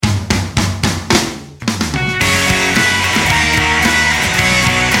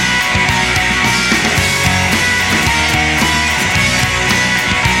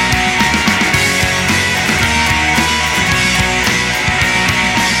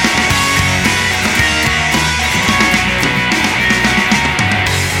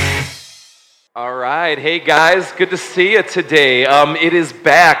right, hey guys, good to see you today. It is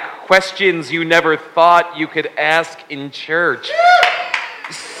back. Questions you never thought you could ask in church.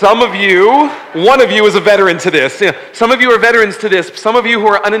 Some of you, one of you is a veteran to this. Yeah, some of you are veterans to this. Some of you who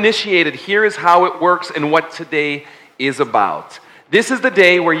are uninitiated, here is how it works and what today is about. This is the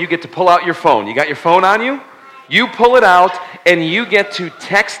day where you get to pull out your phone. You got your phone on you? You pull it out and you get to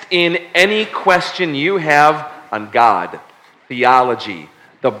text in any question you have on God, theology,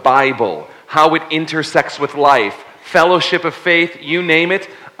 the Bible, how it intersects with life, fellowship of faith, you name it.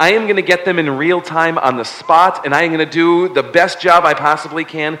 I am going to get them in real time on the spot, and I am going to do the best job I possibly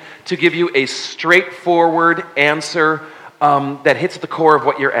can to give you a straightforward answer that hits the core of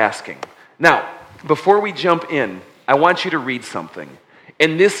what you're asking. Now, before we jump in, I want you to read something.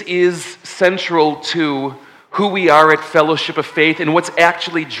 And this is central to who we are at Fellowship of Faith and what's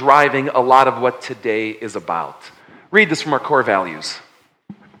actually driving a lot of what today is about. Read this from our core values.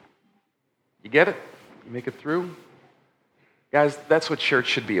 You get it? You make it through? Guys, that's what church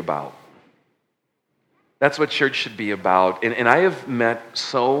should be about. That's what church should be about. And I have met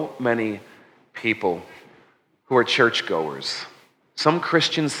so many people who are churchgoers. Some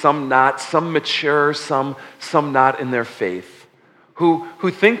Christians, some not, some mature, some not in their faith,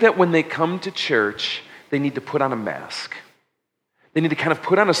 who think that when they come to church, they need to put on a mask. They need to kind of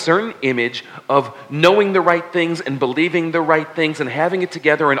put on a certain image of knowing the right things and believing the right things and having it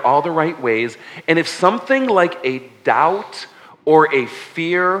together in all the right ways. And if something like a doubt or a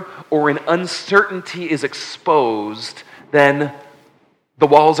fear or an uncertainty is exposed, then the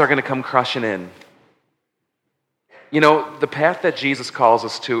walls are going to come crushing in. You know, the path that Jesus calls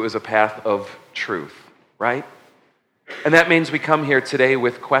us to is a path of truth, right? And that means we come here today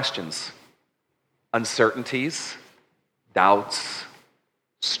with questions, uncertainties, doubts,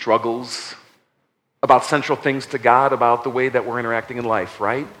 struggles about central things to God, about the way that we're interacting in life,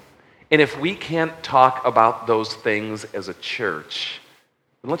 right? And if we can't talk about those things as a church,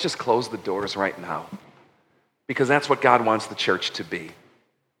 then let's just close the doors right now, because that's what God wants the church to be.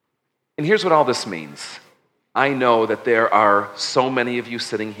 And here's what all this means. I know that there are so many of you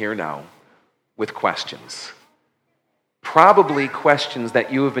sitting here now with questions. Probably questions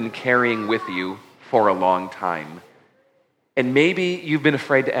that you have been carrying with you for a long time. And maybe you've been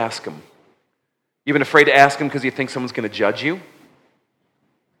afraid to ask them. You've been afraid to ask them because you think someone's going to judge you.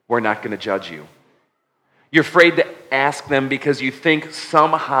 We're not going to judge you. You're afraid to ask them because you think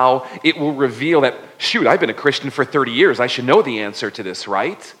somehow it will reveal that, shoot, I've been a Christian for 30 years. I should know the answer to this,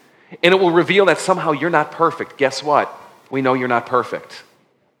 right? And it will reveal that somehow you're not perfect. Guess what? We know you're not perfect.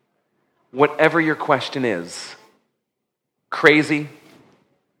 Whatever your question is, crazy,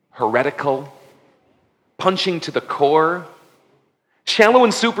 heretical, punching to the core, shallow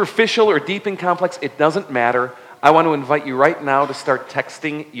and superficial or deep and complex, it doesn't matter. I want to invite you right now to start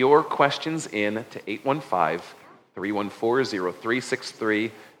texting your questions in to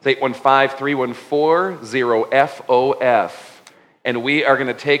 815-314-0363. It's 815-314-0FOF. And we are going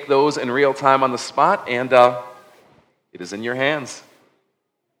to take those in real time on the spot, and it is in your hands.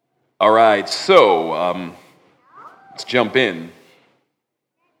 All right, so let's jump in.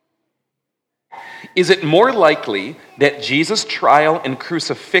 Is it more likely that Jesus' trial and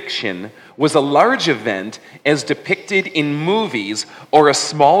crucifixion was a large event as depicted in movies or a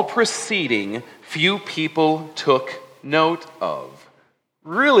small proceeding few people took note of?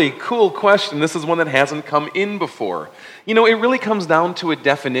 Really cool question. This is one that hasn't come in before. You know, it really comes down to a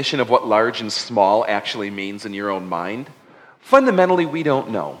definition of what large and small actually means in your own mind. Fundamentally, we don't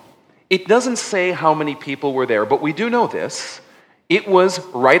know. It doesn't say how many people were there, but we do know this. It was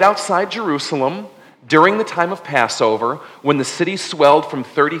right outside Jerusalem during the time of Passover when the city swelled from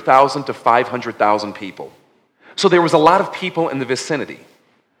 30,000 to 500,000 people. So there was a lot of people in the vicinity.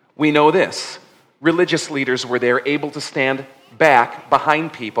 We know this. Religious leaders were there able to stand back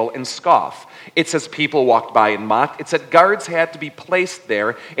behind people and scoff. It says people walked by and mocked. It said guards had to be placed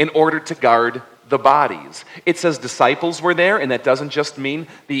there in order to guard the bodies. It says disciples were there, and that doesn't just mean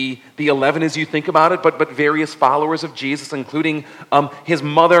the 11 as you think about it, but various followers of Jesus, including his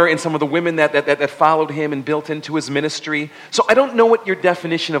mother and some of the women that followed him and built into his ministry. So I don't know what your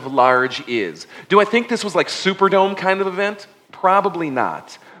definition of large is. Do I think this was like Superdome kind of event? Probably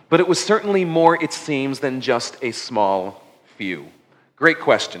not. But it was certainly more, it seems, than just a small few. Great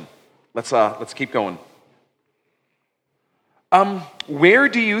question. Let's keep going. Where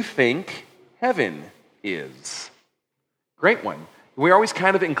do you think heaven is? Great one. We're always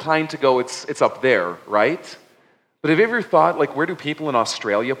kind of inclined to go, it's up there, right? But have you ever thought, like, where do people in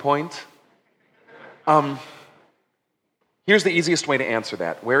Australia point? Here's the easiest way to answer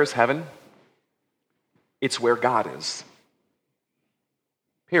that. Where is heaven? It's where God is.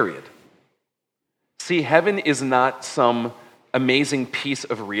 Period. See, heaven is not some amazing piece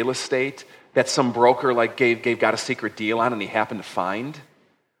of real estate that some broker gave God a secret deal on and he happened to find.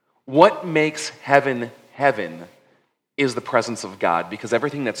 What makes heaven heaven is the presence of God, because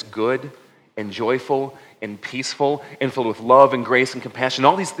everything that's good and joyful and peaceful and filled with love and grace and compassion,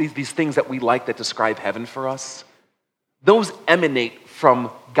 all these things that we like that describe heaven for us, those emanate from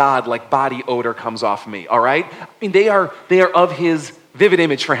God like body odor comes off me, all right? I mean, they are of his vivid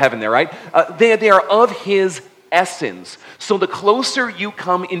image for heaven there, right? They are of his essence. So the closer you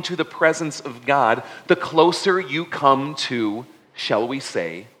come into the presence of God, the closer you come to, shall we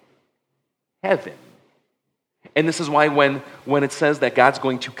say, heaven. And this is why when it says that God's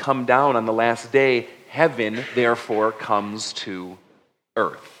going to come down on the last day, heaven, therefore, comes to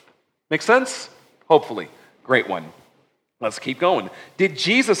earth. Make sense? Hopefully. Great one. Let's keep going. Did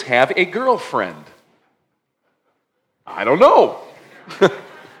Jesus have a girlfriend? I don't know.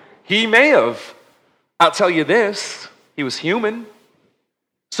 He may have. I'll tell you this, he was human.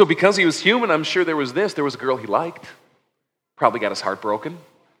 So because he was human, I'm sure there was a girl he liked. Probably got his heart broken.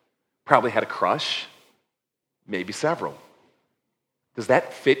 Probably had a crush. Maybe several. Does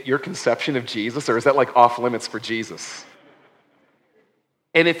that fit your conception of Jesus, or is that like off limits for Jesus?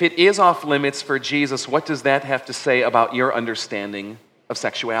 And if it is off limits for Jesus, what does that have to say about your understanding of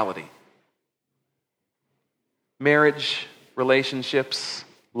sexuality? Marriage, relationships,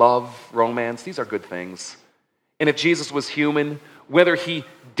 love, romance, these are good things. And if Jesus was human, whether he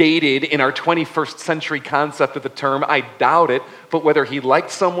dated in our 21st century concept of the term, I doubt it, but whether he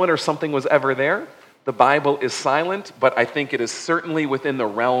liked someone or something was ever there, the Bible is silent, but I think it is certainly within the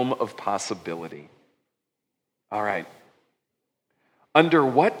realm of possibility. All right. Under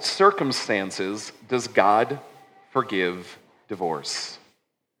what circumstances does God forgive divorce?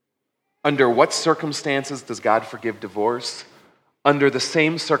 Under what circumstances does God forgive divorce? Under the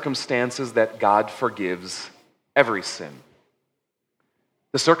same circumstances that God forgives every sin.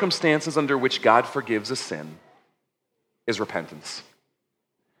 The circumstances under which God forgives a sin is repentance.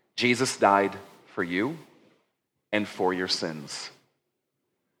 Jesus died for you and for your sins.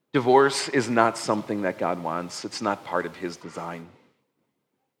 Divorce is not something that God wants. It's not part of his design.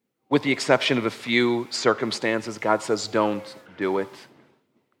 With the exception of a few circumstances, God says, don't do it.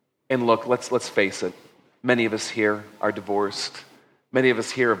 And look, let's face it. Many of us here are divorced. Many of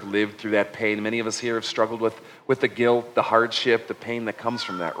us here have lived through that pain. Many of us here have struggled with the guilt, the hardship, the pain that comes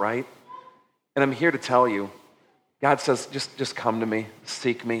from that, right? And I'm here to tell you, God says, just come to me,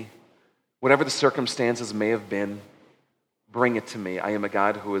 seek me. Whatever the circumstances may have been, bring it to me. I am a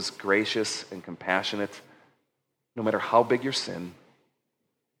God who is gracious and compassionate. No matter how big your sin,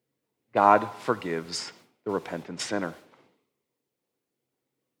 God forgives the repentant sinner.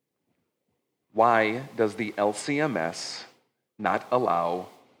 Why does the LCMS not allow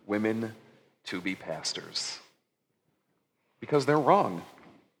women to be pastors? Because they're wrong.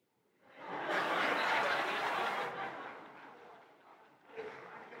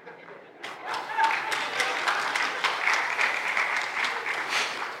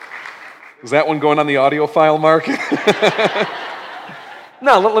 Is that one going on the audio file, Mark?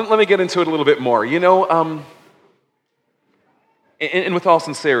 No, let me get into it a little bit more. You know, and with all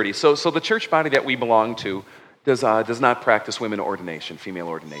sincerity, so the church body that we belong to does not practice women ordination, female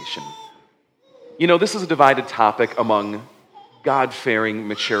ordination. You know, this is a divided topic among God-fearing,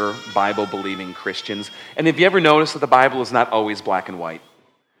 mature, Bible-believing Christians. And have you ever noticed that the Bible is not always black and white?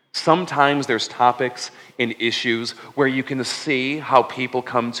 Sometimes there's topics and issues where you can see how people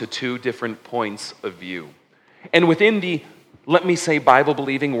come to two different points of view. And within the, let me say,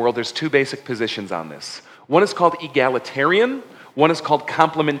 Bible-believing world, there's two basic positions on this. One is called egalitarian, one is called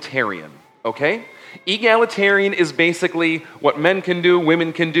complementarian, okay? Egalitarian is basically what men can do,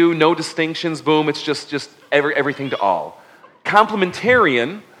 women can do, no distinctions, boom, it's just everything to all.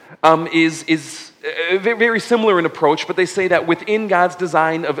 Complementarian is very similar in approach, but they say that within God's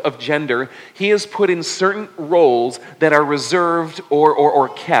design of gender, he has put in certain roles that are reserved or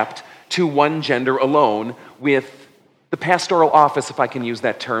kept to one gender alone, with the pastoral office, if I can use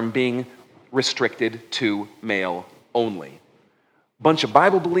that term, being restricted to male only. Bunch of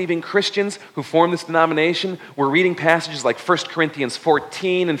Bible-believing Christians who form this denomination were reading passages like 1 Corinthians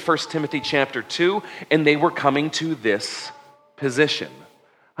 14 and 1 Timothy chapter 2, and they were coming to this position.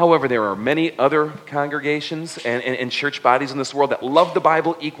 However, there are many other congregations and church bodies in this world that love the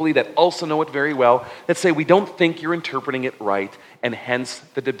Bible equally, that also know it very well, that say we don't think you're interpreting it right, and hence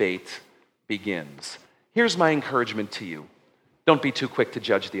the debate begins. Here's my encouragement to you. Don't be too quick to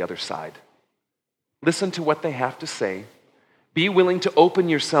judge the other side. Listen to what they have to say. Be willing to open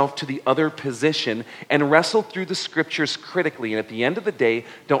yourself to the other position and wrestle through the scriptures critically. And at the end of the day,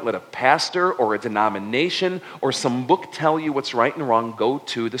 don't let a pastor or a denomination or some book tell you what's right and wrong. Go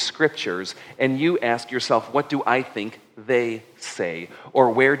to the scriptures and you ask yourself, what do I think they say? Or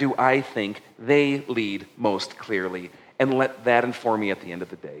where do I think they lead most clearly? And let that inform you at the end of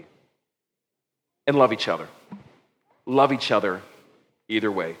the day. And love each other. Love each other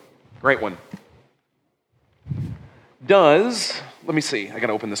either way. Great one. Let me see, I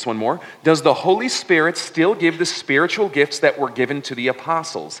gotta open this one more. Does the Holy Spirit still give the spiritual gifts that were given to the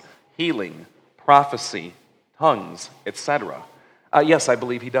apostles? Healing, prophecy, tongues, etc. Yes, I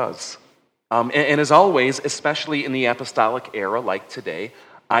believe he does. And as always, especially in the apostolic era like today,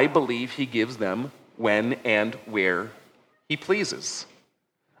 I believe he gives them when and where he pleases.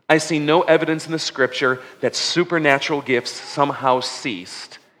 I see no evidence in the scripture that supernatural gifts somehow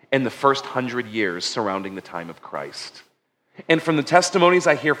ceased in the first 100 years surrounding the time of Christ. And from the testimonies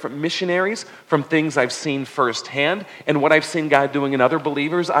I hear from missionaries, from things I've seen firsthand, and what I've seen God doing in other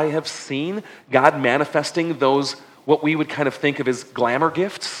believers, I have seen God manifesting those, what we would kind of think of as glamour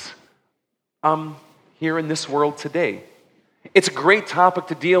gifts, here in this world today. It's a great topic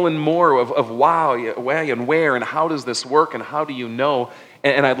to deal in more of why and where and how does this work and how do you know?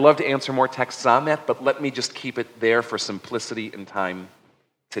 And I'd love to answer more texts on that, but let me just keep it there for simplicity and time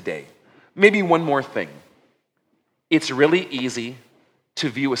today. Maybe one more thing. It's really easy to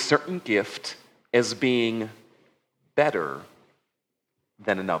view a certain gift as being better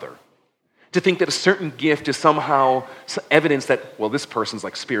than another. To think that a certain gift is somehow evidence that, well, this person's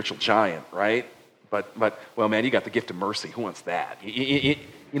like spiritual giant, right? But well, man, you got the gift of mercy. Who wants that? You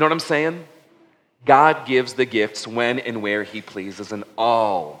know what I'm saying? God gives the gifts when and where he pleases, and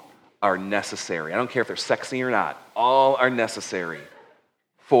all are necessary. I don't care if they're sexy or not. All are necessary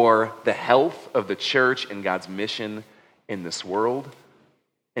for the health of the church and God's mission in this world.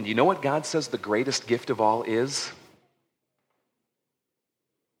 And you know what God says the greatest gift of all is?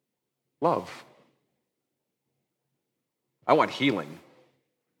 Love. I want healing.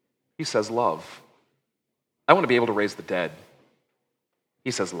 He says love. I want to be able to raise the dead.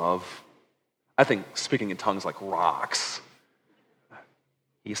 He says love. I think speaking in tongues like rocks.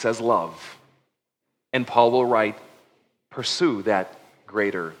 He says love. And Paul will write, pursue that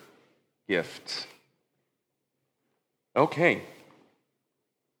greater gift. Okay.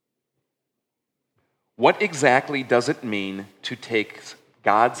 What exactly does it mean to take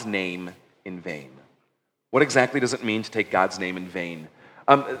God's name in vain? What exactly does it mean to take God's name in vain?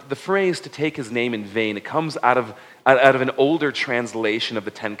 The phrase "to take his name in vain," it comes out of an older translation of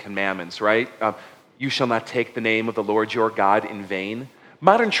the Ten Commandments, right? You shall not take the name of the Lord your God in vain.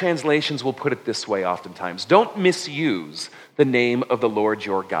 Modern translations will put it this way oftentimes: don't misuse the name of the Lord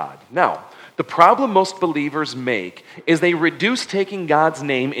your God. Now, the problem most believers make is they reduce taking God's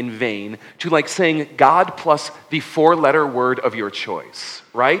name in vain to like saying God plus the four-letter word of your choice,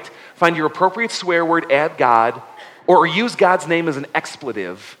 right? Find your appropriate swear word, add God, or use God's name as an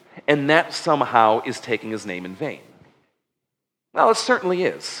expletive, and that somehow is taking his name in vain. Well, it certainly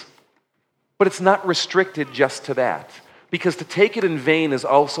is. But it's not restricted just to that. Because to take it in vain is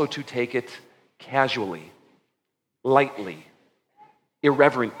also to take it casually, lightly,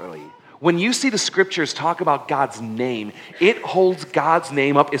 irreverently. When you see the scriptures talk about God's name, it holds God's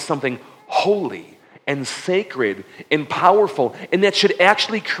name up as something holy and sacred and powerful, and that should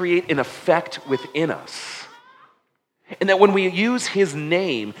actually create an effect within us. And that when we use his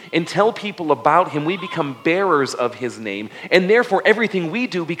name and tell people about him, we become bearers of his name. And therefore, everything we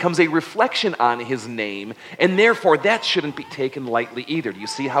do becomes a reflection on his name. And therefore, that shouldn't be taken lightly either. Do you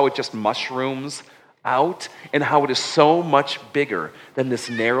see how it just mushrooms out? And how it is so much bigger than this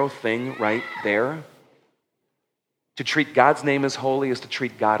narrow thing right there? To treat God's name as holy is to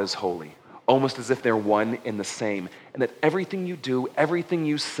treat God as holy. Almost as if they're one and the same. And that everything you do, everything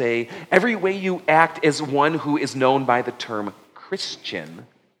you say, every way you act as one who is known by the term Christian,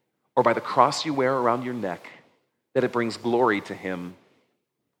 or by the cross you wear around your neck, that it brings glory to him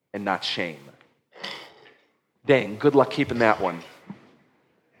and not shame. Dang, good luck keeping that one.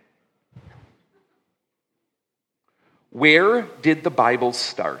 Where did the Bible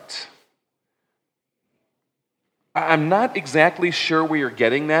start? I'm not exactly sure where you're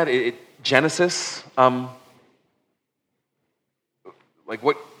getting that. Genesis, like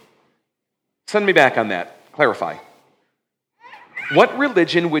what? Send me back on that. Clarify. What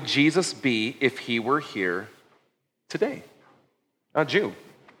religion would Jesus be if he were here today? A Jew.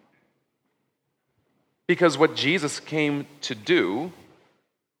 Because what Jesus came to do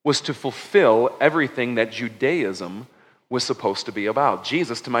was to fulfill everything that Judaism was supposed to be about.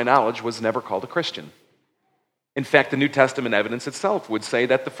 Jesus, to my knowledge, was never called a Christian. In fact, the New Testament evidence itself would say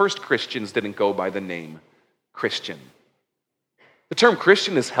that the first Christians didn't go by the name Christian. The term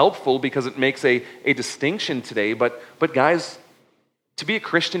Christian is helpful because it makes a distinction today, but guys, to be a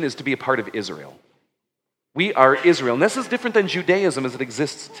Christian is to be a part of Israel. We are Israel, and this is different than Judaism as it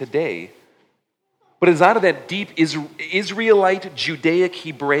exists today. But it's out of that deep Israelite, Judaic,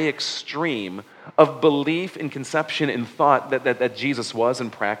 Hebraic stream of belief and conception and thought that Jesus was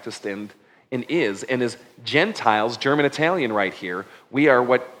and practiced and is. And as Gentiles, German Italian right here, we are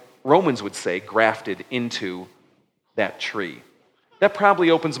what Romans would say, grafted into that tree. That probably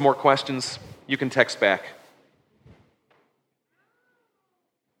opens more questions. You can text back.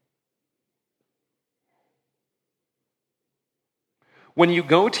 When you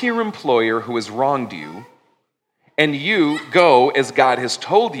go to your employer who has wronged you, and you go as God has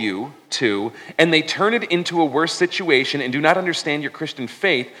told you to, and they turn it into a worse situation and do not understand your Christian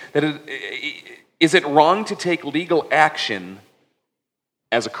faith, is it wrong to take legal action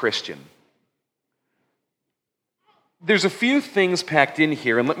as a Christian? There's a few things packed in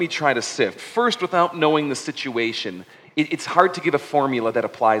here, and let me try to sift. First, without knowing the situation, it's hard to give a formula that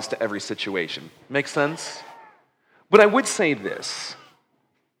applies to every situation. Make sense? But I would say this.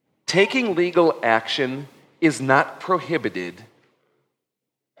 Taking legal action is not prohibited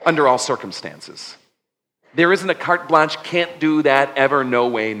under all circumstances. There isn't a carte blanche, can't do that ever, no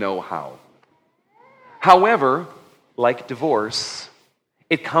way, no how. However, like divorce,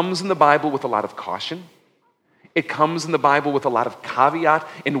 it comes in the Bible with a lot of caution. It comes in the Bible with a lot of caveat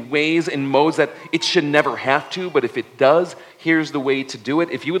in ways and modes that it should never have to, but if it does, here's the way to do it.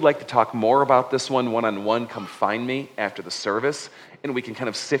 If you would like to talk more about this one-on-one, come find me after the service, and we can kind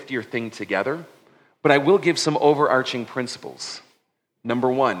of sift your thing together. But I will give some overarching principles.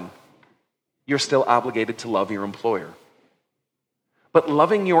 Number one, you're still obligated to love your employer. But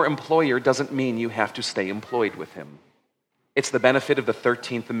loving your employer doesn't mean you have to stay employed with him. It's the benefit of the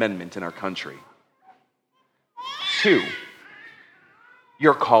 13th Amendment in our country. 2,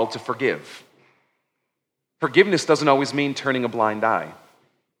 you're called to forgive. Forgiveness doesn't always mean turning a blind eye.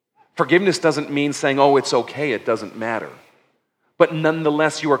 Forgiveness doesn't mean saying, oh, it's okay, it doesn't matter. But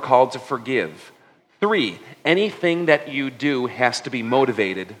nonetheless, you are called to forgive. 3, anything that you do has to be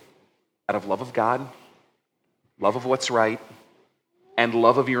motivated out of love of God, love of what's right, and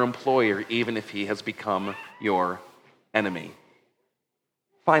love of your employer, even if he has become your enemy.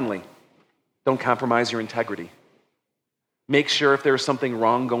 Finally, don't compromise your integrity. Make sure if there's something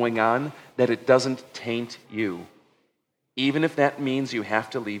wrong going on that it doesn't taint you, even if that means you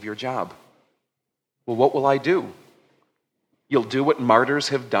have to leave your job. Well, what will I do? You'll do what martyrs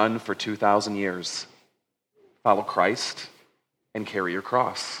have done for 2,000 years. Follow Christ and carry your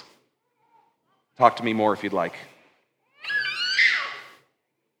cross. Talk to me more if you'd like.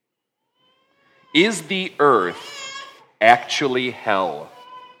 Is the earth actually hell?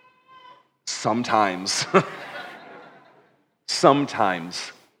 Sometimes.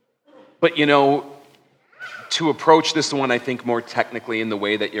 Sometimes. But you know, to approach this one, I think, more technically in the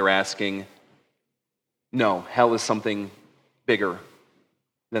way that you're asking, no, hell is something bigger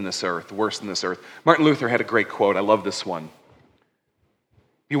than this earth, worse than this earth. Martin Luther had a great quote. I love this one.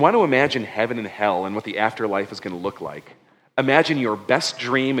 If you want to imagine heaven and hell and what the afterlife is going to look like, imagine your best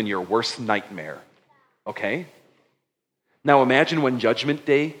dream and your worst nightmare, okay? Now imagine when Judgment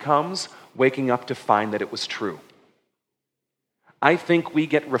Day comes, waking up to find that it was true. I think we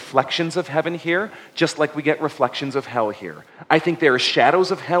get reflections of heaven here, just like we get reflections of hell here. I think there are shadows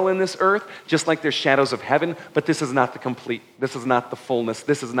of hell in this earth, just like there's shadows of heaven, but this is not the complete, this is not the fullness,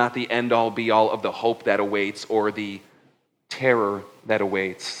 this is not the end-all, be-all of the hope that awaits or the terror that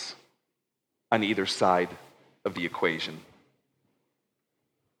awaits on either side of the equation.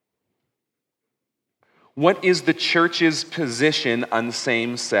 What is the church's position on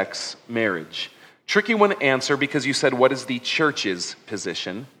same-sex marriage? Tricky one to answer because you said, what is the church's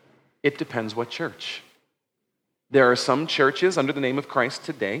position? It depends what church. There are some churches under the name of Christ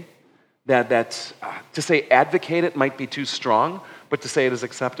today that to say advocate it might be too strong, but to say it is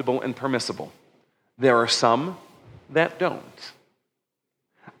acceptable and permissible. There are some that don't.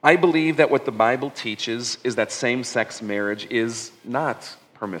 I believe that what the Bible teaches is that same-sex marriage is not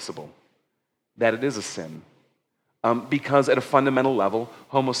permissible, that it is a sin. Because at a fundamental level,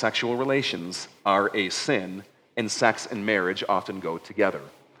 homosexual relations are a sin, and sex and marriage often go together.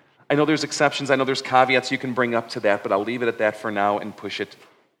 I know there's exceptions, I know there's caveats you can bring up to that, but I'll leave it at that for now and push it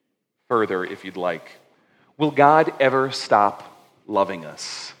further if you'd like. Will God ever stop loving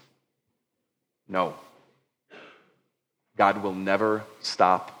us? No. God will never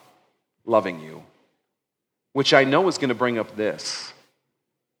stop loving you, which I know is going to bring up this.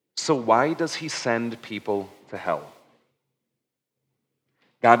 So why does he send people to hell.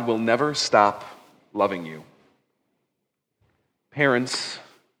 God will never stop loving you. Parents,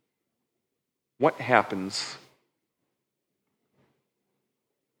 what happens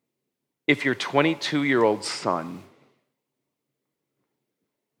if your 22-year-old son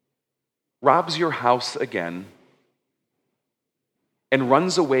robs your house again and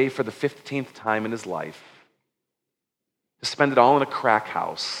runs away for the 15th time in his life to spend it all in a crack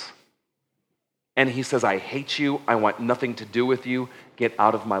house, and he says, I hate you, I want nothing to do with you, get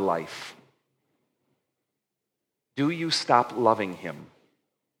out of my life? Do you stop loving him?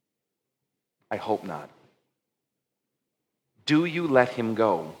 I hope not. Do you let him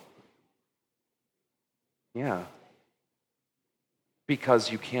go? Yeah.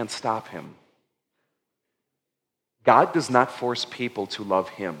 Because you can't stop him. God does not force people to love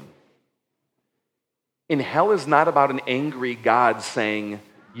him. In hell is not about an angry God saying,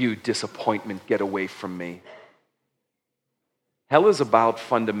 you disappointment, get away from me. Hell is about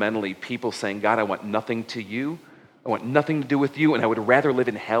fundamentally people saying, God, I want nothing to you. I want nothing to do with you, and I would rather live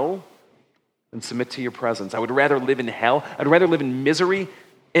in hell than submit to your presence. I would rather live in hell. I'd rather live in misery.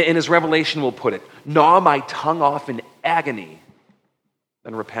 And as Revelation will put it, gnaw my tongue off in agony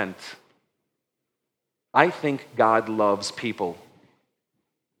than repent. I think God loves people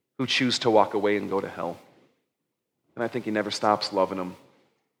who choose to walk away and go to hell. And I think he never stops loving them.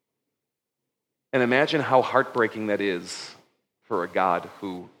 And imagine how heartbreaking that is for a God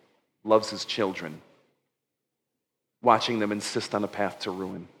who loves his children, watching them insist on a path to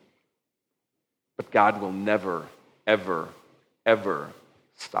ruin. But God will never, ever, ever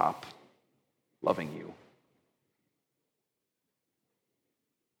stop loving you.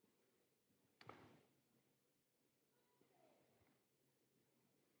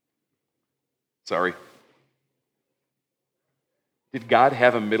 Sorry. Did God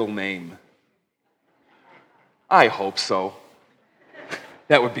have a middle name? I hope so.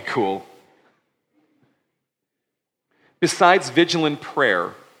 That would be cool. Besides vigilant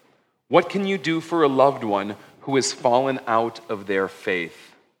prayer, what can you do for a loved one who has fallen out of their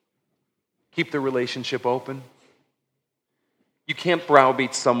faith? Keep the relationship open. You can't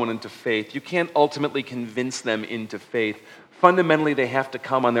browbeat someone into faith. You can't ultimately convince them into faith. Fundamentally, they have to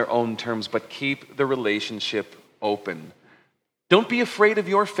come on their own terms, but keep the relationship open. Don't be afraid of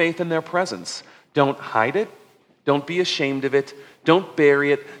your faith in their presence. Don't hide it. Don't be ashamed of it. Don't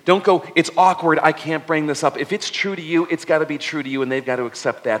bury it. Don't go, it's awkward, I can't bring this up. If it's true to you, it's got to be true to you, and they've got to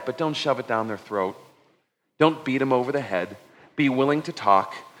accept that, but don't shove it down their throat. Don't beat them over the head. Be willing to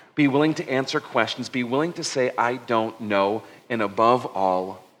talk. Be willing to answer questions. Be willing to say, I don't know, and above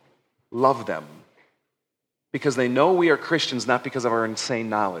all, love them. Because they know we are Christians not because of our insane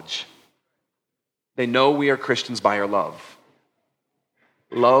knowledge. They know we are Christians by our love.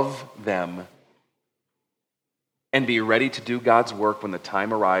 Love them and be ready to do God's work when the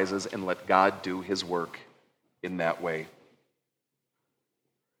time arises, and let God do his work in that way.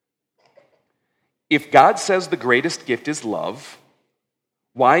 If God says the greatest gift is love,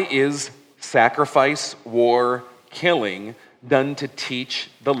 why is sacrifice, war, killing done to teach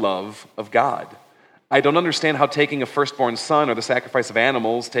the love of God? I don't understand how taking a firstborn son or the sacrifice of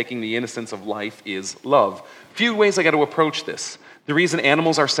animals, taking the innocence of life, is love. Few ways I got to approach this. The reason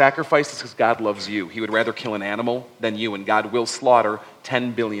animals are sacrificed is because God loves you. He would rather kill an animal than you, and God will slaughter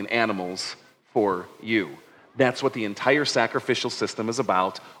 10 billion animals for you. That's what the entire sacrificial system is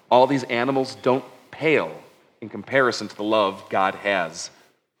about. All these animals don't pale in comparison to the love God has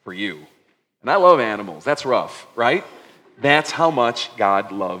for you. And I love animals. That's rough, right? That's how much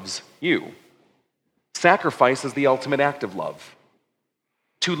God loves you. Sacrifice is the ultimate act of love.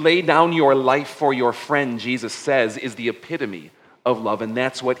 To lay down your life for your friend, Jesus says, is the epitome of love, and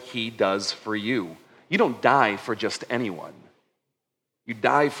that's what he does for you. You don't die for just anyone. You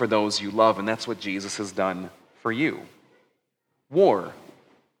die for those you love, and that's what Jesus has done for you. War,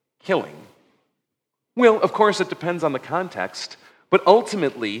 killing. Well, of course, it depends on the context, but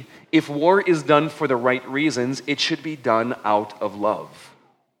ultimately, if war is done for the right reasons, it should be done out of love.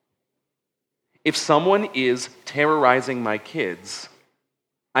 If someone is terrorizing my kids,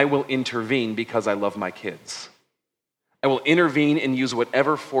 I will intervene because I love my kids. I will intervene and use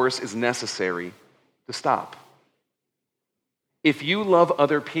whatever force is necessary to stop. If you love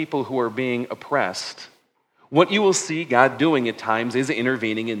other people who are being oppressed, what you will see God doing at times is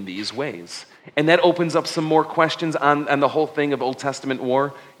intervening in these ways. And that opens up some more questions on the whole thing of Old Testament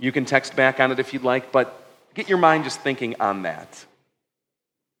war. You can text back on it if you'd like, but get your mind just thinking on that.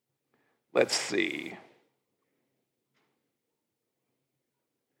 Let's see.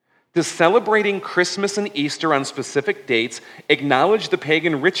 Does celebrating Christmas and Easter on specific dates acknowledge the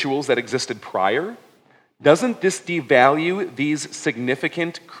pagan rituals that existed prior? Doesn't this devalue these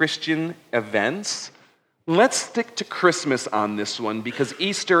significant Christian events? Let's stick to Christmas on this one because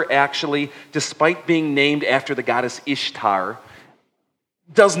Easter actually, despite being named after the goddess Ishtar,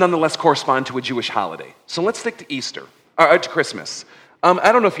 does nonetheless correspond to a Jewish holiday. So let's stick to Easter, or to Christmas.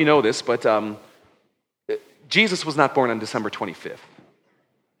 I don't know if you know this, but Jesus was not born on December 25th.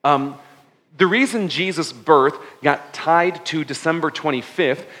 The reason Jesus' birth got tied to December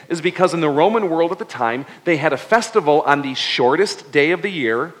 25th is because in the Roman world at the time, they had a festival on the shortest day of the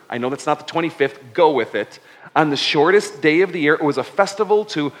year. I know that's not the 25th, go with it. On the shortest day of the year, it was a festival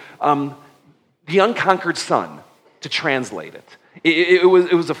to the unconquered sun, to translate it. It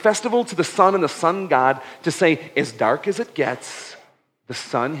was a festival to the sun and the sun god to say, as dark as it gets, the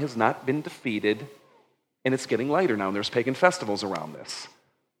sun has not been defeated, and it's getting lighter now, and there's pagan festivals around this.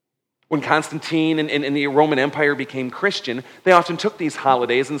 When Constantine and the Roman Empire became Christian, they often took these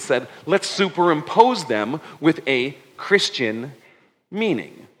holidays and said, let's superimpose them with a Christian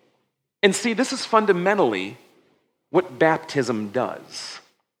meaning. And see, this is fundamentally what baptism does.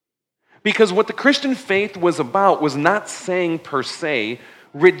 Because what the Christian faith was about was not saying per se,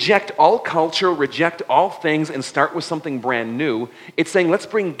 reject all culture, reject all things, and start with something brand new. It's saying, let's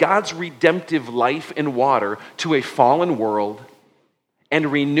bring God's redemptive life and water to a fallen world and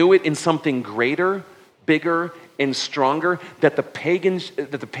renew it in something greater, bigger, and stronger that the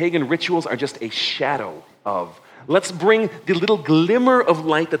pagan rituals are just a shadow of. Let's bring the little glimmer of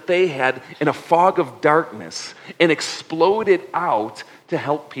light that they had in a fog of darkness and explode it out to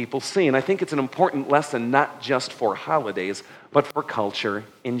help people see. And I think it's an important lesson not just for holidays, but for culture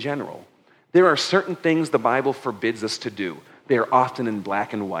in general. There are certain things the Bible forbids us to do. They are often in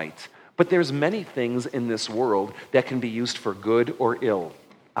black and white. But there's many things in this world that can be used for good or ill,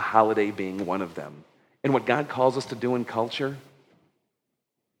 a holiday being one of them. And what God calls us to do in culture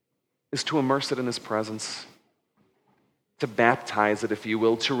is to immerse it in His presence, to baptize it, if you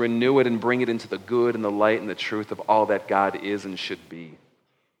will, to renew it and bring it into the good and the light and the truth of all that God is and should be.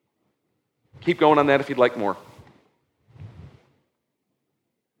 Keep going on that if you'd like more.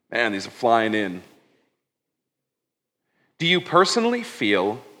 Man, these are flying in. Do you personally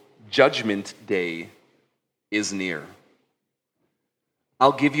feel Judgment Day is near?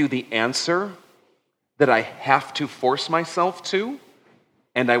 I'll give you the answer that I have to force myself to,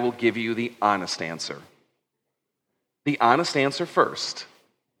 and I will give you the honest answer. The honest answer first.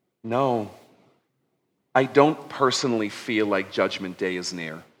 No, I don't personally feel like Judgment Day is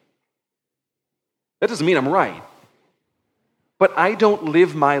near. That doesn't mean I'm right. But I don't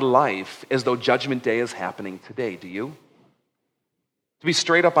live my life as though Judgment Day is happening today, do you? To be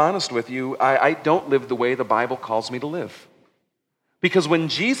straight up honest with you, I don't live the way the Bible calls me to live. Because when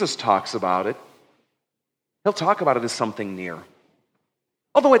Jesus talks about it, He'll talk about it as something near.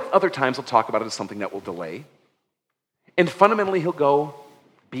 Although at other times He'll talk about it as something that will delay. And fundamentally He'll go,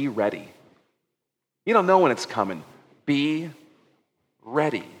 be ready. You don't know when it's coming. Be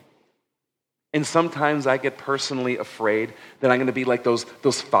ready. And sometimes I get personally afraid that I'm going to be like those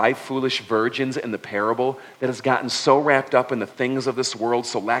 5 foolish virgins in the parable that has gotten so wrapped up in the things of this world,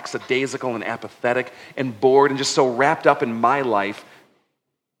 so lackadaisical and apathetic and bored and just so wrapped up in my life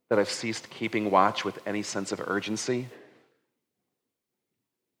that I've ceased keeping watch with any sense of urgency.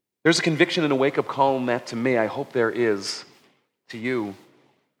 There's a conviction and a wake-up call in that to me. I hope there is to you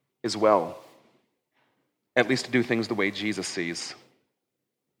as well. At least to do things the way Jesus sees.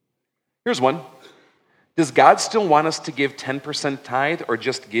 Here's one. Does God still want us to give 10% tithe or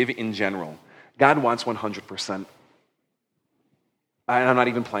just give in general? God wants 100%. I'm not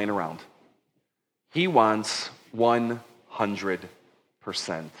even playing around. He wants 100%.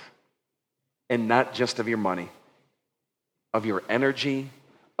 And not just of your money, of your energy,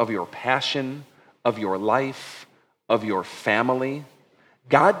 of your passion, of your life, of your family.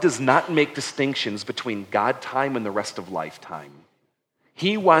 God does not make distinctions between God time and the rest of lifetime.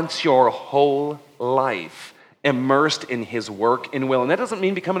 He wants your whole life immersed in His work and will. And that doesn't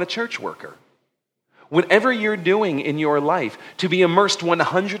mean becoming a church worker. Whatever you're doing in your life, to be immersed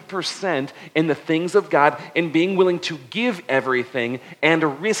 100% in the things of God and being willing to give everything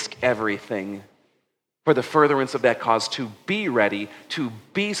and risk everything for the furtherance of that cause, to be ready, to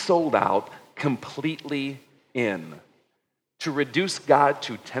be sold out, completely in. To reduce God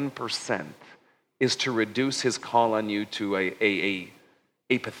to 10% is to reduce His call on you to a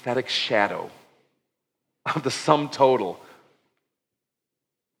pathetic shadow of the sum total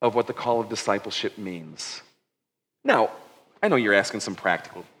of what the call of discipleship means. Now, I know you're asking some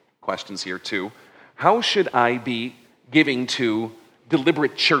practical questions here too. How should I be giving to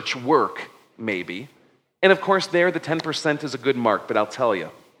deliberate church work, maybe? And of course, there, the 10% is a good mark, but I'll tell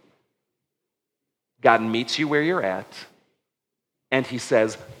you, God meets you where you're at, and he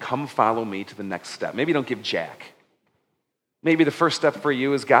says, come follow me to the next step. Maybe don't give jack. Maybe the first step for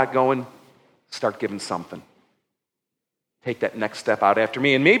you is God going, start giving something. Take that next step out after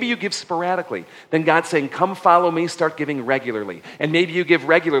me. And maybe you give sporadically. Then God's saying, come follow me, start giving regularly. And maybe you give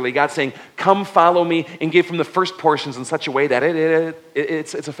regularly. God's saying, come follow me and give from the first portions in such a way that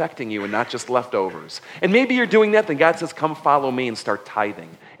it's affecting you and not just leftovers. And maybe you're doing that, then God says, come follow me and start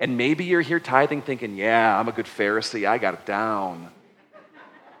tithing. And maybe you're here tithing thinking, yeah, I'm a good Pharisee. I got it down.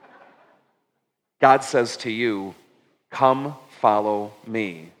 God says to you, come follow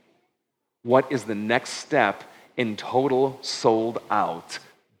me. What is the next step in total, sold out,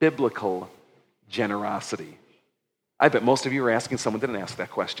 biblical generosity? I bet most of you are asking, someone didn't ask that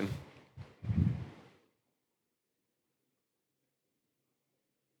question.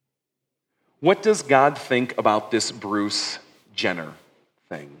 What does God think about this Bruce Jenner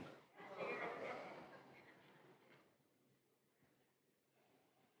thing?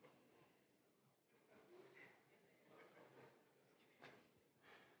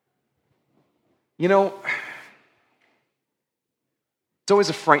 You know, it's always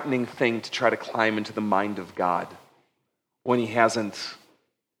a frightening thing to try to climb into the mind of God when he hasn't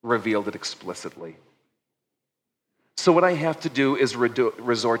revealed it explicitly. So what I have to do is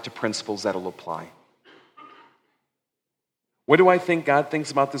resort to principles that'll apply. What do I think God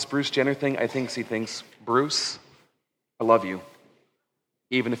thinks about this Bruce Jenner thing? I think he thinks, Bruce, I love you,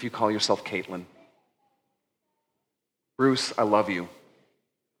 even if you call yourself Caitlin. Bruce, I love you,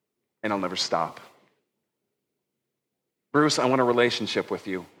 and I'll never stop. Bruce, I want a relationship with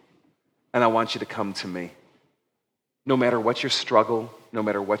you, and I want you to come to me. No matter what your struggle, no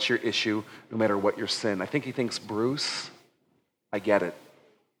matter what your issue, no matter what your sin. I think he thinks, Bruce, I get it.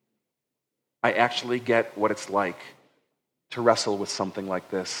 I actually get what it's like to wrestle with something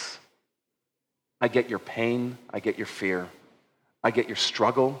like this. I get your pain. I get your fear. I get your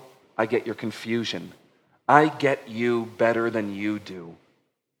struggle. I get your confusion. I get you better than you do.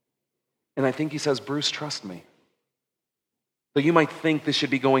 And I think he says, Bruce, trust me. So you might think this should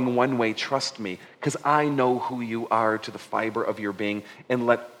be going one way, trust me, because I know who you are to the fiber of your being, and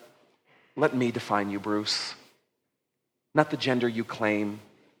let me define you, Bruce. Not the gender you claim,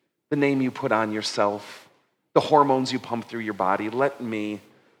 the name you put on yourself, the hormones you pump through your body. Let me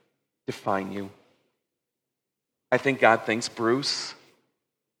define you. I think God thinks, Bruce,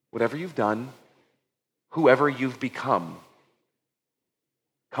 whatever you've done, whoever you've become,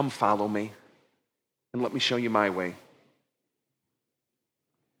 come follow me and let me show you my way.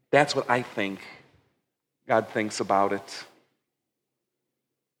 That's what I think God thinks about it.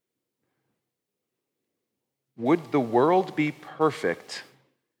 Would the world be perfect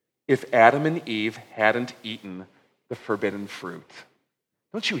if Adam and Eve hadn't eaten the forbidden fruit?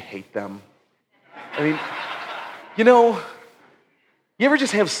 Don't you hate them? I mean, you ever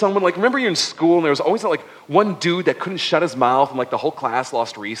just have someone, remember you're in school and there was always one dude that couldn't shut his mouth and the whole class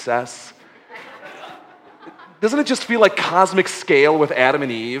lost recess? Doesn't it just feel like cosmic scale with Adam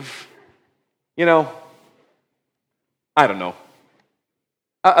and Eve? I don't know.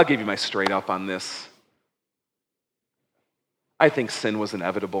 I'll give you my straight up on this. I think sin was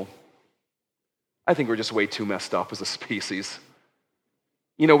inevitable. I think we're just way too messed up as a species.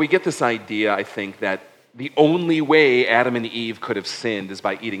 We get this idea, I think, that the only way Adam and Eve could have sinned is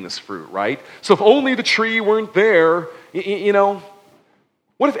by eating this fruit, right? So if only the tree weren't there,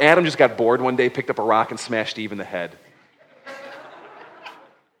 what if Adam just got bored one day, picked up a rock, and smashed Eve in the head?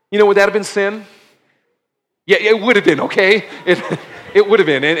 Would that have been sin? Yeah, it would have been, okay? It would have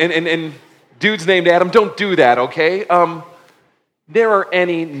been. And dudes named Adam, don't do that, okay? There are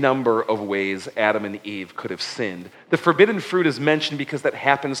any number of ways Adam and Eve could have sinned. The forbidden fruit is mentioned because that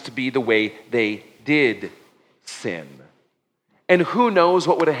happens to be the way they did sin. And who knows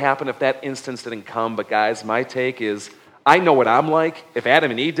what would have happened if that instance didn't come, but guys, my take is, I know what I'm like. If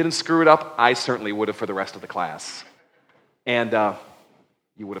Adam and Eve didn't screw it up, I certainly would have for the rest of the class. And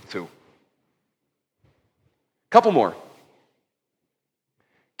you would have too. Couple more.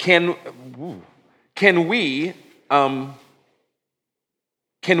 Can we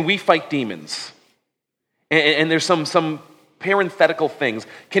fight demons? And there's some parenthetical things.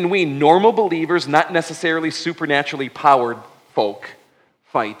 Can we, normal believers, not necessarily supernaturally powered folk,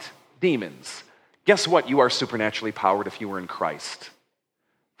 fight demons? Guess what? You are supernaturally powered if you are in Christ.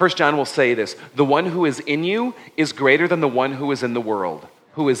 1 John will say this, the one who is in you is greater than the one who is in the world.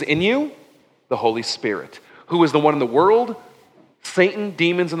 Who is in you? The Holy Spirit. Who is the one in the world? Satan,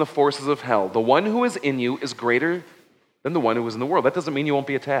 demons, and the forces of hell. The one who is in you is greater than the one who is in the world. That doesn't mean you won't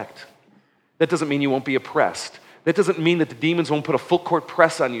be attacked. That doesn't mean you won't be oppressed. That doesn't mean that the demons won't put a full court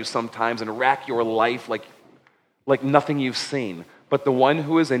press on you sometimes and rack your life like nothing you've seen. But the one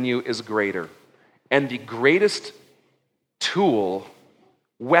who is in you is greater. And the greatest tool,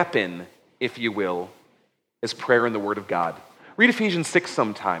 weapon, if you will, is prayer and the Word of God. Read Ephesians 6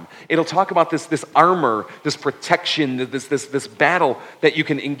 sometime. It'll talk about this armor, this protection, this battle that you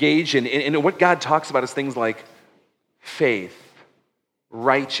can engage in. And what God talks about is things like faith,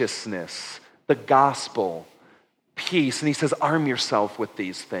 righteousness, the gospel, peace. And he says, arm yourself with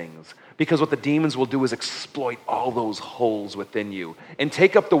these things. Because what the demons will do is exploit all those holes within you. And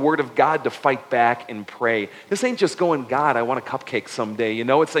take up the Word of God to fight back and pray. This ain't just going, God, I want a cupcake someday.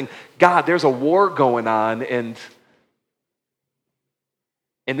 It's saying, God, there's a war going on, and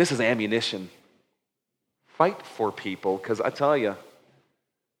this is ammunition. Fight for people, because I tell you,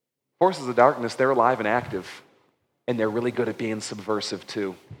 forces of darkness, they're alive and active. And they're really good at being subversive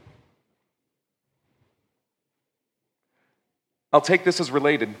too. I'll take this as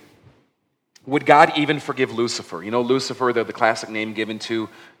related. Would God even forgive Lucifer? Lucifer, the classic name given to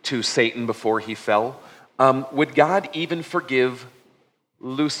Satan before he fell. Would God even forgive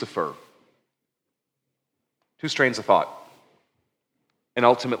Lucifer? Two strains of thought. And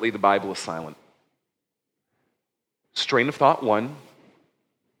ultimately, the Bible is silent. Strain of thought one,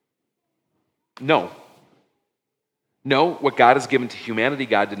 no. No, what God has given to humanity,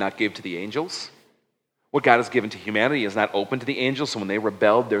 God did not give to the angels. What God has given to humanity is not open to the angels, so when they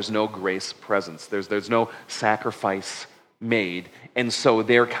rebelled, there's no grace presence. There's no sacrifice made, and so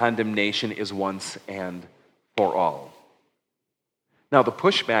their condemnation is once and for all. Now, the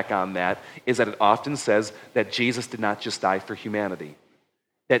pushback on that is that it often says that Jesus did not just die for humanity,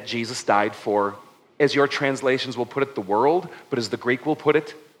 that Jesus died for, as your translations will put it, the world, but as the Greek will put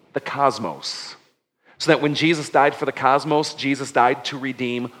it, the cosmos. So that when Jesus died for the cosmos, Jesus died to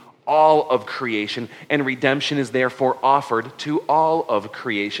redeem all of creation, and redemption is therefore offered to all of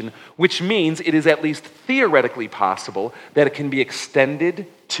creation, which means it is at least theoretically possible that it can be extended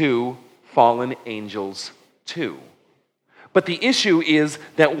to fallen angels too. But the issue is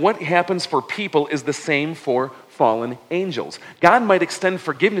that what happens for people is the same for fallen angels. God might extend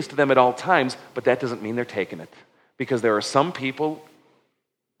forgiveness to them at all times, but that doesn't mean they're taking it. Because there are some people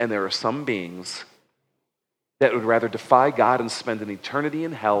and there are some beings that would rather defy God and spend an eternity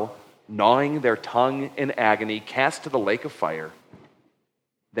in hell, gnawing their tongue in agony, cast to the lake of fire,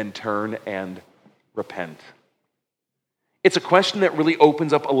 than turn and repent. It's a question that really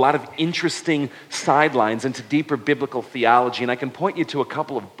opens up a lot of interesting sidelines into deeper biblical theology, and I can point you to a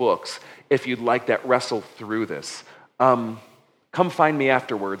couple of books, if you'd like, that wrestle through this. Come find me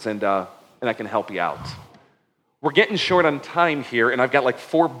afterwards, and I can help you out. We're getting short on time here, and I've got like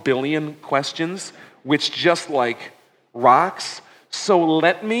 4 billion questions, which just like rocks. So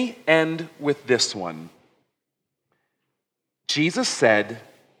let me end with this one. Jesus said,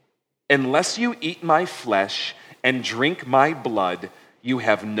 "Unless you eat my flesh and drink my blood, you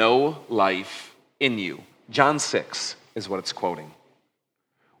have no life in you." John 6 is what it's quoting.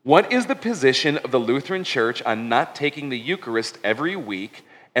 What is the position of the Lutheran Church on not taking the Eucharist every week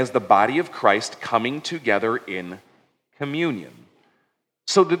as the body of Christ coming together in communion?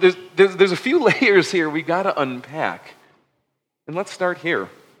 So there's a few layers here we got to unpack. And let's start here.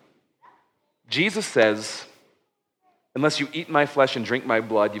 Jesus says, "Unless you eat my flesh and drink my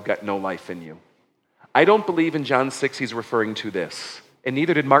blood, you've got no life in you." I don't believe in John 6 he's referring to this, and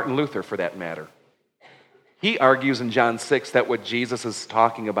neither did Martin Luther for that matter. He argues in John 6 that what Jesus is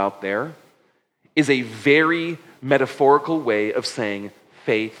talking about there is a very metaphorical way of saying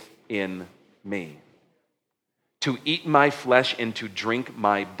faith in me. To eat my flesh and to drink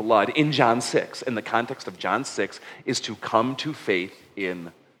my blood in John 6, in the context of John 6, is to come to faith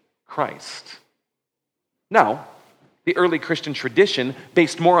in Christ. Now, the early Christian tradition,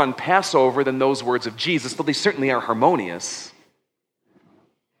 based more on Passover than those words of Jesus, though they certainly are harmonious,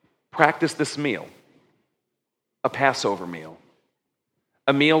 practiced this meal, a Passover meal,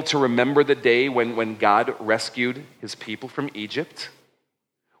 a meal to remember the day when God rescued his people from Egypt,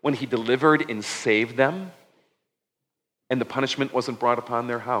 when he delivered and saved them, and the punishment wasn't brought upon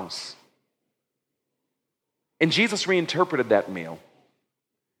their house. And Jesus reinterpreted that meal.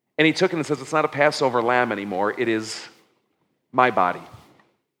 And he took it and says, it's not a Passover lamb anymore. It is my body.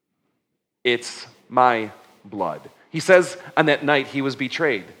 It's my blood. He says on that night he was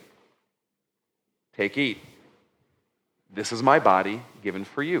betrayed. Take, eat. This is my body given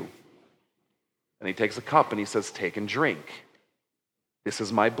for you. And he takes a cup and he says, take and drink. This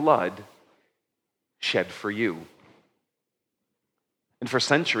is my blood shed for you. And for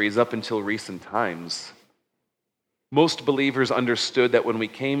centuries, up until recent times, Most believers understood that when we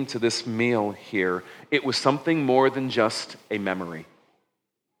came to this meal here, it was something more than just a memory.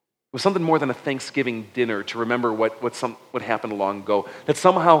 It was something more than a Thanksgiving dinner to remember what happened long ago. That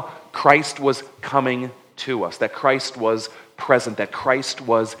somehow Christ was coming to us, that Christ was present, that Christ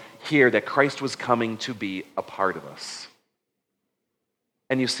was here, that Christ was coming to be a part of us.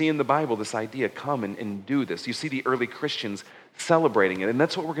 And you see in the Bible this idea, come and do this. You see the early Christians celebrating it, and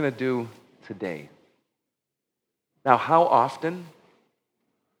that's what we're going to do today. Now, how often?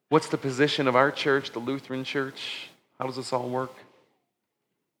 What's the position of our church, the Lutheran Church? How does this all work?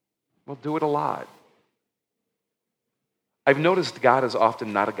 We'll do it a lot. I've noticed God is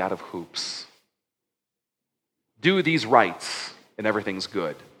often not a God of hoops. Do these rites and everything's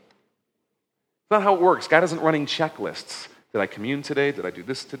good. It's not how it works. God isn't running checklists. Did I commune today? Did I do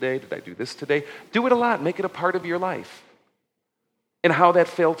this today? Did I do this today? Do it a lot. Make it a part of your life. And how that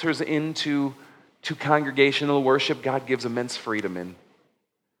filters into congregational worship, God gives immense freedom in.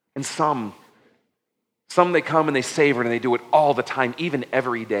 And some they come and they savor it and they do it all the time, even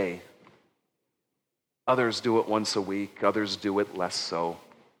every day. Others do it once a week. Others do it less so.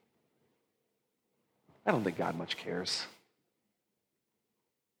 I don't think God much cares.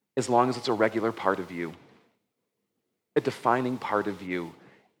 As long as it's a regular part of you, a defining part of you,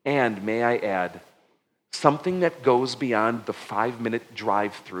 and may I add, something that goes beyond the 5-minute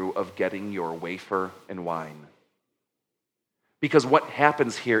drive-through of getting your wafer and wine. Because what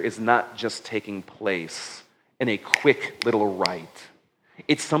happens here is not just taking place in a quick little rite.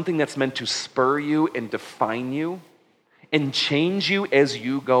 It's something that's meant to spur you and define you and change you as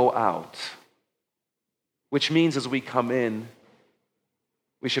you go out. Which means as we come in,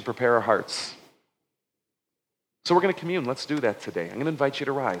 we should prepare our hearts. So we're going to commune. Let's do that today. I'm going to invite you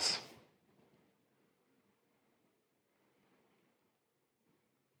to rise.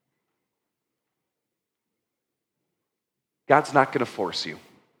 God's not going to force you.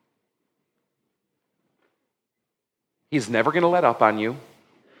 He's never going to let up on you,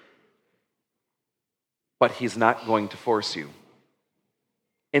 but he's not going to force you.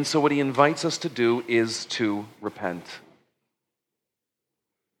 And so what he invites us to do is to repent.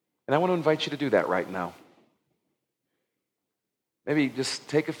 And I want to invite you to do that right now. Maybe just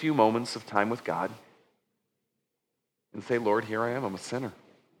take a few moments of time with God and say, Lord, here I am. I'm a sinner.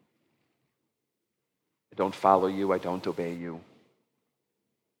 I don't follow you. I don't obey you.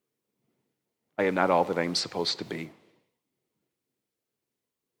 I am not all that I am supposed to be.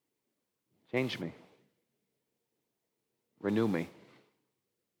 Change me. Renew me.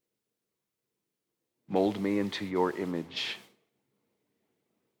 Mold me into your image.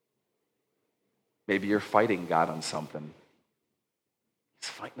 Maybe you're fighting God on something. He's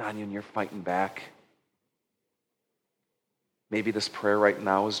fighting on you and you're fighting back. Maybe this prayer right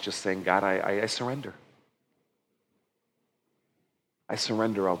now is just saying, God, I surrender. I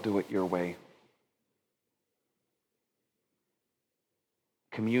surrender. I'll do it your way.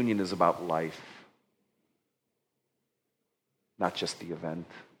 Communion is about life, not just the event.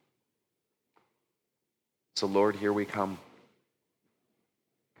 So, Lord, here we come.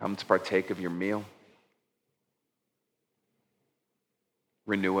 Come to partake of your meal.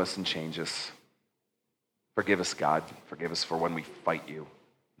 Renew us and change us. Forgive us, God. Forgive us for when we fight you.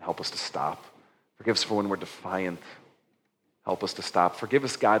 Help us to stop. Forgive us for when we're defiant. Help us to stop. Forgive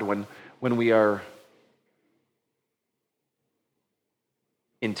us, God, when we are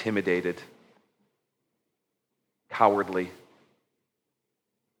intimidated, cowardly,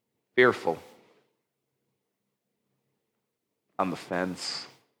 fearful, on the fence,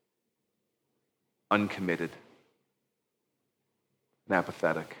 uncommitted, and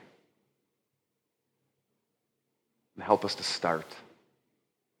apathetic. And help us to start.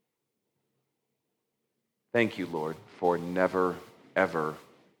 Thank you, Lord, for never, ever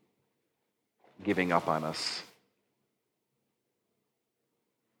giving up on us.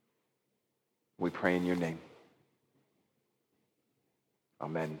 We pray in your name.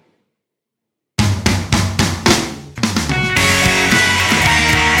 Amen.